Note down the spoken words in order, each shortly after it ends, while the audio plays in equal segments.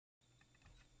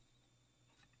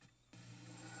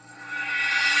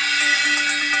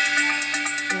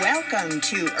Welcome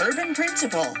to Urban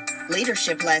Principal,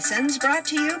 leadership lessons brought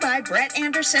to you by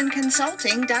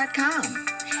BrettAndersonConsulting.com.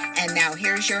 And now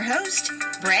here's your host,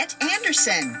 Brett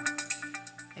Anderson.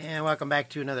 And welcome back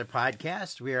to another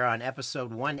podcast. We are on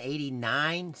episode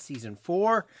 189, season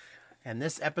 4. And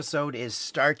this episode is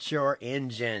Start Your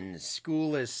Engines.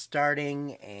 School is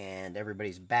starting and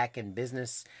everybody's back in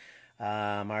business.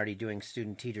 I'm already doing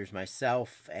student teachers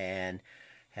myself and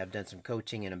have done some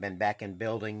coaching and have been back in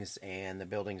buildings, and the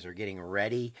buildings are getting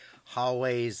ready.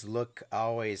 Hallways look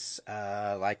always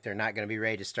like they're not going to be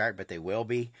ready to start, but they will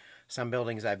be. Some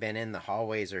buildings I've been in, the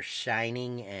hallways are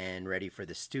shining and ready for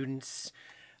the students.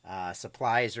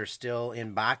 Supplies are still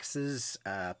in boxes.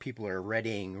 People are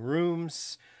readying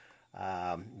rooms.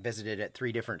 Visited at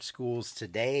 3 different schools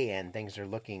today, and things are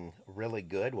looking really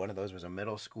good. One of those was a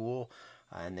middle school,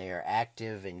 and they are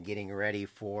active and getting ready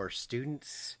for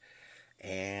students.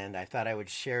 And I thought I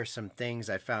would share some things.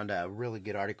 I found a really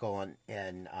good article on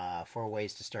 4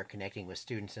 ways to start connecting with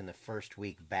students in the first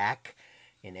week back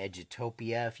in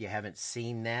Edutopia. If you haven't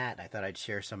seen that, I thought I'd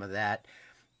share some of that.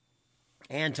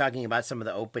 And talking about some of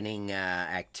the opening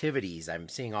activities. I'm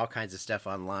seeing all kinds of stuff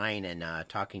online and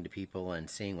talking to people and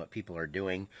seeing what people are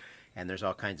doing. And there's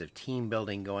all kinds of team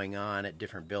building going on at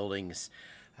different buildings.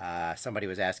 Somebody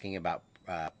was asking about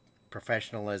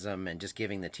professionalism and just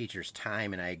giving the teachers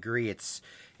time, and I agree it's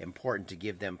important to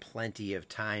give them plenty of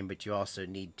time, but you also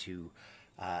need to,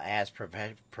 as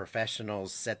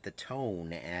professionals, set the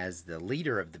tone. As the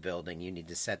leader of the building, you need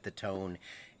to set the tone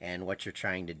and what you're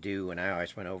trying to do. And I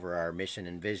always went over our mission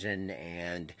and vision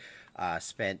and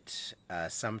spent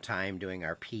some time doing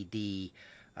our PD,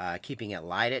 keeping it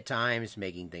light at times,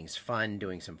 making things fun,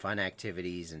 doing some fun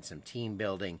activities and some team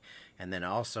building, and then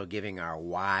also giving our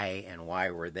why and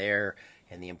why we're there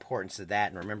and the importance of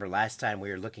that. And remember, last time we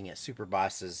were looking at super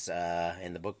bosses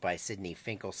in the book by Sidney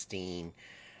Finkelstein,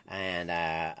 and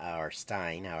or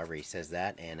Stein, however he says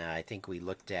that. And I think we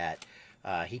looked at,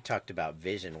 he talked about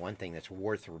vision. One thing that's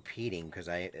worth repeating, because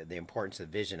the importance of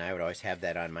vision, I would always have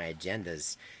that on my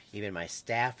agendas, even my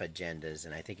staff agendas,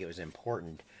 and I think it was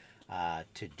important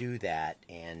to do that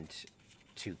and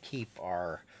to keep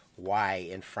our why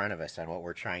in front of us on what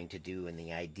we're trying to do and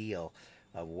the ideal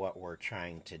of what we're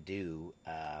trying to do.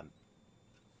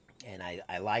 And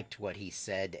I liked what he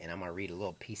said, and I'm going to read a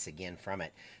little piece again from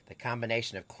it. The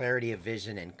combination of clarity of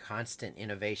vision and constant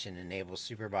innovation enables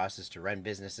super bosses to run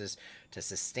businesses to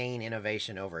sustain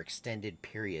innovation over extended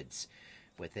periods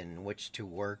within which to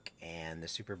work, and the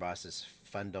super boss's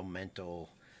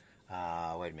fundamental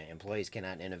employees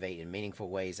cannot innovate in meaningful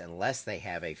ways unless they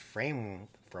have a frame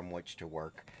from which to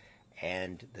work,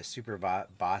 and the super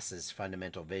boss's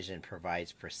fundamental vision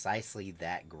provides precisely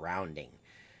that grounding.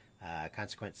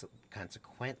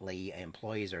 Consequently,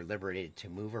 employees are liberated to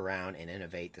move around and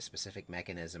innovate the specific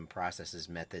mechanism, processes,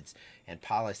 methods, and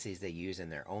policies they use in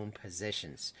their own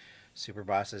positions. Super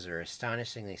bosses are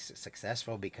astonishingly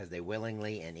successful because they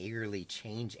willingly and eagerly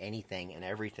change anything and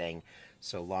everything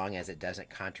so long as it doesn't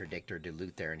contradict or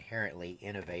dilute their inherently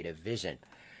innovative vision.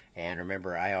 And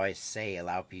remember, I always say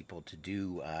allow people to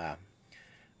do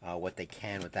what they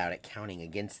can without it counting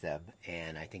against them,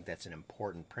 and I think that's an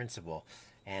important principle.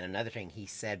 And another thing he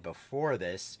said before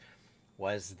this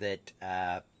was that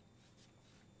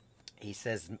he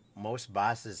says most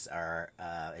bosses are,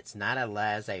 it's not a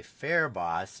laissez-faire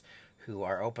boss who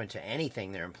are open to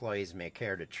anything their employees may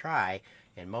care to try.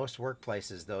 In most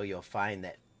workplaces, though, you'll find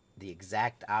that the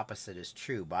exact opposite is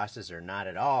true. Bosses are not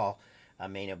at all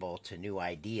amenable to new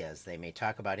ideas. They may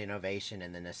talk about innovation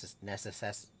and the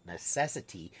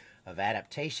necessity of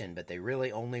adaptation, but they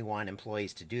really only want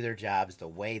employees to do their jobs the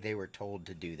way they were told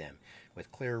to do them,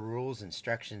 with clear rules,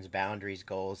 instructions, boundaries,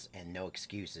 goals, and no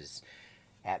excuses.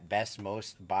 At best,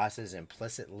 most bosses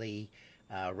implicitly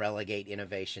relegate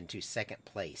innovation to second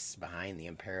place behind the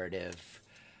imperative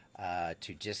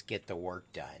to just get the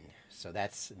work done. So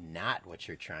that's not what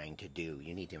you're trying to do.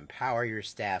 You need to empower your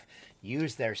staff,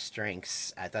 use their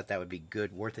strengths. I thought that would be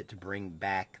good, worth it to bring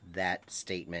back that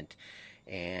statement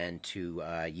and to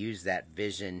use that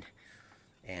vision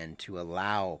and to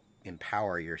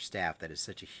empower your staff. That is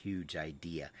such a huge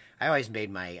idea. I always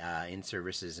made my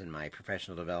in-services and my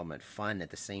professional development fun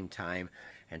at the same time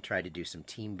and try to do some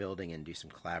team building and do some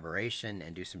collaboration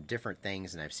and do some different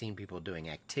things. And I've seen people doing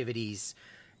activities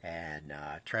and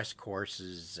trust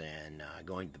courses and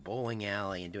going to the bowling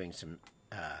alley and doing some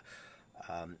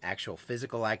actual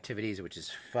physical activities, which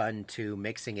is fun too,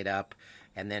 mixing it up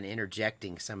and then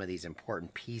interjecting some of these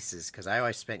important pieces, because I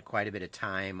always spent quite a bit of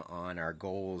time on our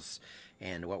goals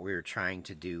and what we were trying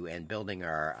to do and building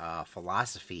our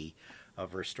philosophy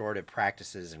of restorative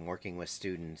practices and working with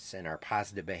students and our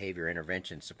positive behavior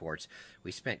intervention supports.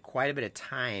 We spent quite a bit of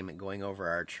time going over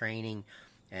our training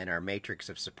and our matrix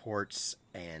of supports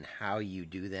and how you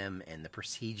do them and the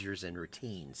procedures and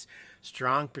routines.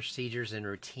 Strong procedures and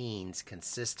routines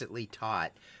consistently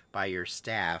taught by your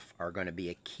staff are going to be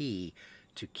a key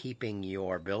to keeping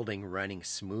your building running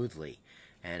smoothly.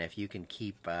 And if you can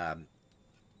keep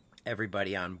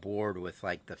everybody on board with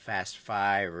like the Fast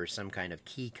Five or some kind of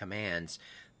key commands,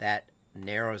 that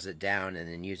narrows it down.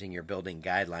 And then using your building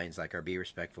guidelines like our be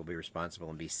respectful, be responsible,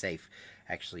 and be safe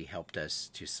actually helped us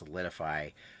to solidify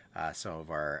some of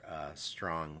our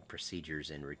strong procedures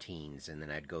and routines. And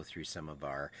then I'd go through some of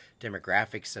our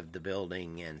demographics of the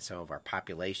building and some of our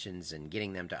populations and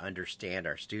getting them to understand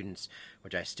our students,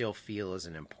 which I still feel is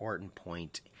an important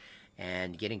point,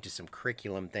 and getting to some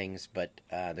curriculum things. But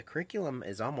the curriculum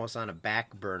is almost on a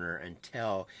back burner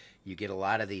until you get a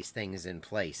lot of these things in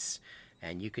place.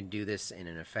 And you can do this in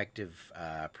an effective,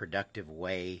 productive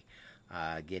way,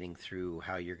 getting through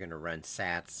how you're going to run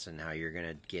SATs and how you're going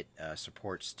to get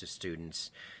supports to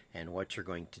students and what you're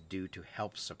going to do to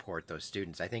help support those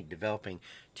students. I think developing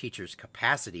teachers'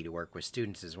 capacity to work with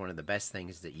students is one of the best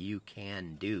things that you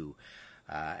can do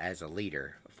as a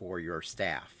leader for your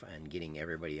staff, and getting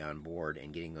everybody on board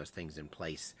and getting those things in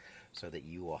place so that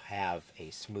you will have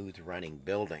a smooth running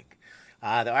building.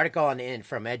 The article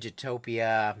from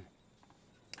Edutopia,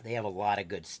 they have a lot of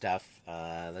good stuff.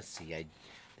 Let's see,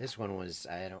 this one was,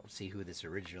 I don't see who this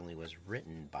originally was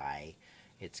written by.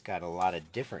 It's got a lot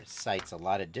of different sites, a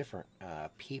lot of different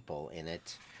people in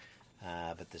it.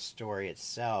 But the story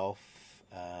itself,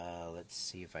 let's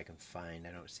see if I can find,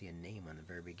 I don't see a name on the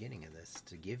very beginning of this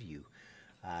to give you.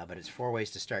 But it's 4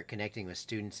 ways to start connecting with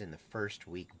students in the first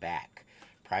week back.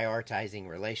 Prioritizing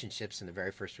relationships in the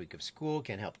very first week of school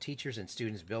can help teachers and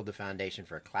students build the foundation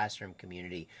for a classroom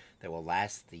community that will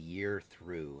last the year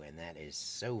through. And that is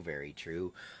so very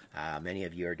true. Many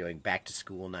of you are doing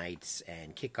back-to-school nights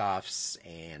and kickoffs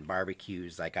and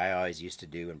barbecues like I always used to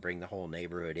do, and bring the whole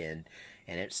neighborhood in.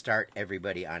 And start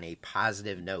everybody on a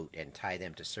positive note and tie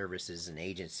them to services and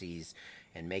agencies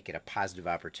and make it a positive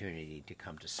opportunity to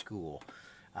come to school.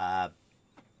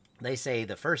 They say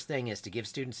the first thing is to give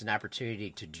students an opportunity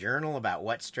to journal about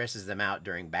what stresses them out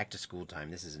during back-to-school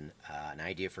time. This is an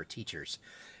idea for teachers.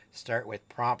 Start with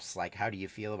prompts like, how do you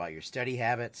feel about your study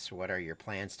habits? What are your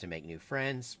plans to make new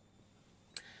friends?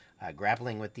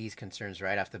 Grappling with these concerns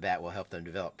right off the bat will help them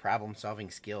develop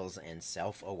problem-solving skills and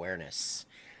self-awareness.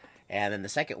 And then the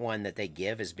second one that they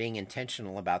give is being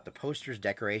intentional about the posters,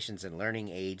 decorations, and learning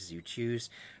aids you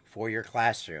choose for your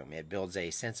classroom. It builds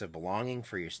a sense of belonging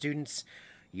for your students.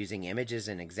 Using images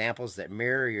and examples that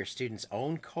mirror your students'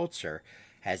 own culture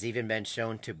has even been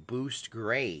shown to boost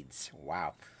grades.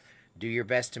 Wow. Do your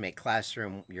best to make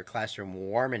your classroom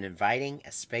warm and inviting,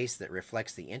 a space that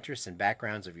reflects the interests and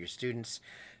backgrounds of your students.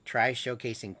 Try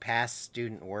showcasing past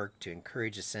student work to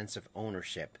encourage a sense of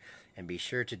ownership. And be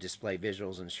sure to display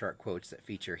visuals and short quotes that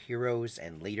feature heroes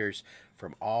and leaders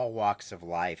from all walks of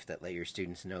life that let your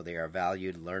students know they are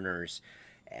valued learners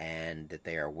and that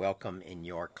they are welcome in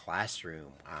your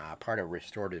classroom. Part of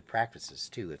restorative practices,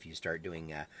 too. If you start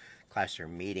doing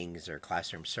classroom meetings or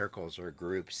classroom circles or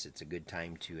groups, it's a good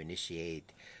time to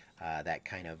initiate that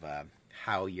kind of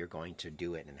how you're going to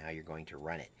do it and how you're going to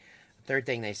run it. The third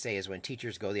thing they say is when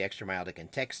teachers go the extra mile to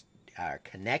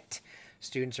connect,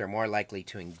 students are more likely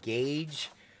to engage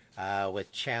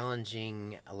with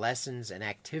challenging lessons and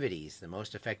activities. The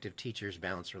most effective teachers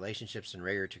balance relationships and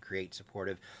rigor to create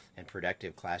supportive and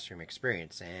productive classroom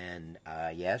experience. And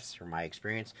yes, from my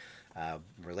experience,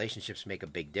 relationships make a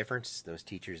big difference. Those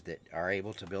teachers that are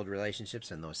able to build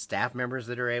relationships and those staff members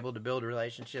that are able to build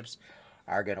relationships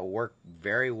are going to work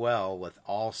very well with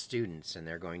all students, and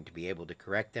they're going to be able to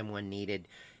correct them when needed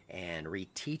and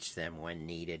reteach them when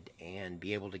needed and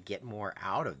be able to get more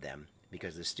out of them,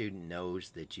 because the student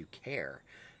knows that you care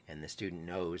and the student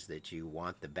knows that you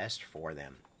want the best for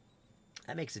them.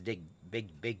 That makes a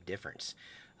big difference.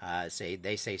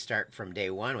 They say start from day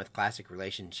one with classic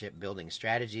relationship building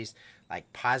strategies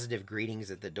like positive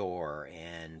greetings at the door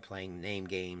and playing name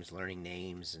games, learning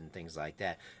names and things like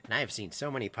that. And I have seen so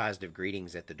many positive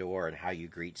greetings at the door and how you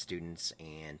greet students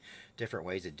and different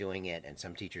ways of doing it, and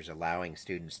some teachers allowing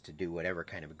students to do whatever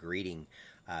kind of greeting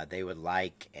they would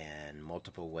like, and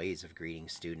multiple ways of greeting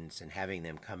students and having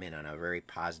them come in on a very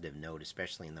positive note,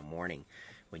 especially in the morning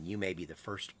when you may be the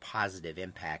first positive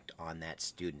impact on that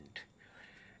student.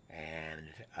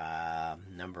 And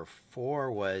number 4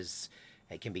 was,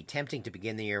 it can be tempting to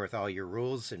begin the year with all your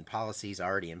rules and policies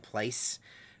already in place,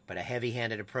 but a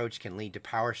heavy-handed approach can lead to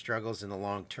power struggles in the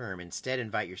long term. Instead,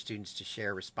 invite your students to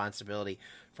share responsibility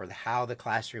for how the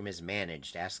classroom is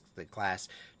managed. Ask the class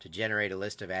to generate a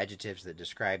list of adjectives that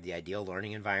describe the ideal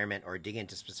learning environment, or dig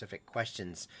into specific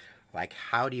questions like,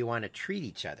 how do you want to treat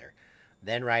each other?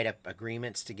 Then write up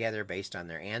agreements together based on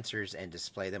their answers and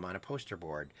display them on a poster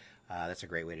board. That's a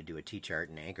great way to do a T-chart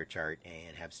and anchor chart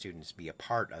and have students be a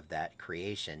part of that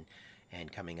creation and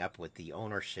coming up with the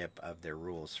ownership of their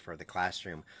rules for the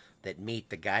classroom that meet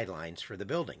the guidelines for the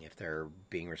building. If they're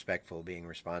being respectful, being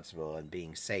responsible, and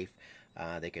being safe,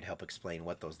 they could help explain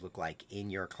what those look like in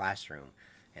your classroom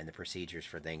and the procedures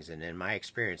for things. And in my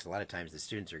experience, a lot of times the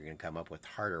students are going to come up with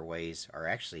harder ways, or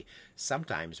actually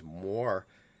sometimes more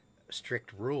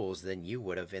strict rules than you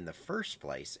would have in the first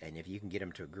place. And if you can get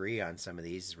them to agree on some of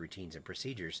these routines and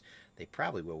procedures, they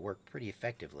probably will work pretty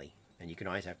effectively. And you can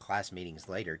always have class meetings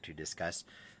later to discuss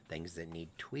things that need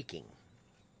tweaking.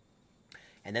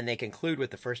 And then they conclude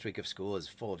with the first week of school is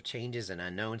full of changes and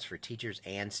unknowns for teachers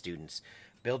and students.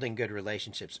 Building good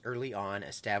relationships early on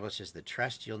establishes the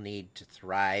trust you'll need to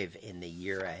thrive in the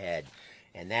year ahead.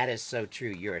 And that is so true.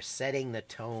 You're setting the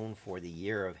tone for the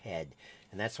year ahead.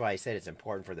 And that's why I said it's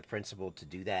important for the principal to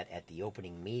do that at the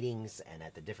opening meetings and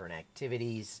at the different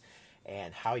activities,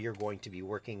 and how you're going to be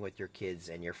working with your kids,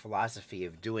 and your philosophy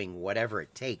of doing whatever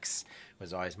it takes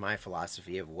was always my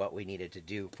philosophy of what we needed to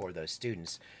do for those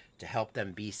students to help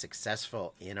them be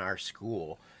successful in our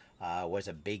school. Was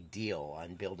a big deal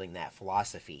on building that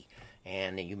philosophy.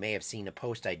 And you may have seen a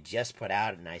post I just put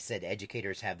out, and I said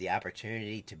educators have the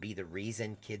opportunity to be the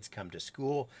reason kids come to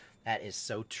school. That is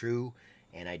so true,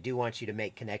 and I do want you to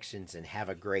make connections and have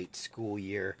a great school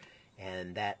year,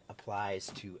 and that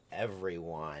applies to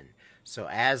everyone. So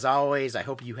as always, I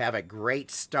hope you have a great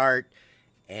start,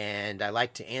 and I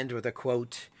like to end with a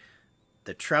quote.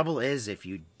 The trouble is, if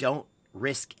you don't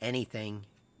risk anything,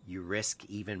 you risk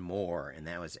even more. And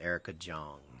that was Erica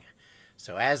Jong.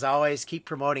 So as always, keep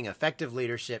promoting effective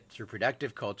leadership through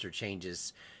productive culture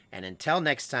changes. And until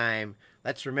next time,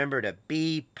 let's remember to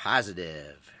be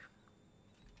positive.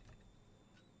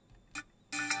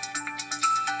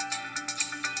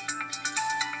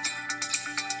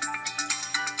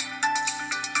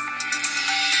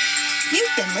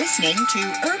 You've been listening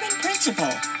to Urban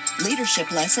Principal, leadership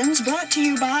lessons brought to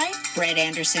you by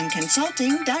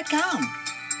BrettAndersonConsulting.com.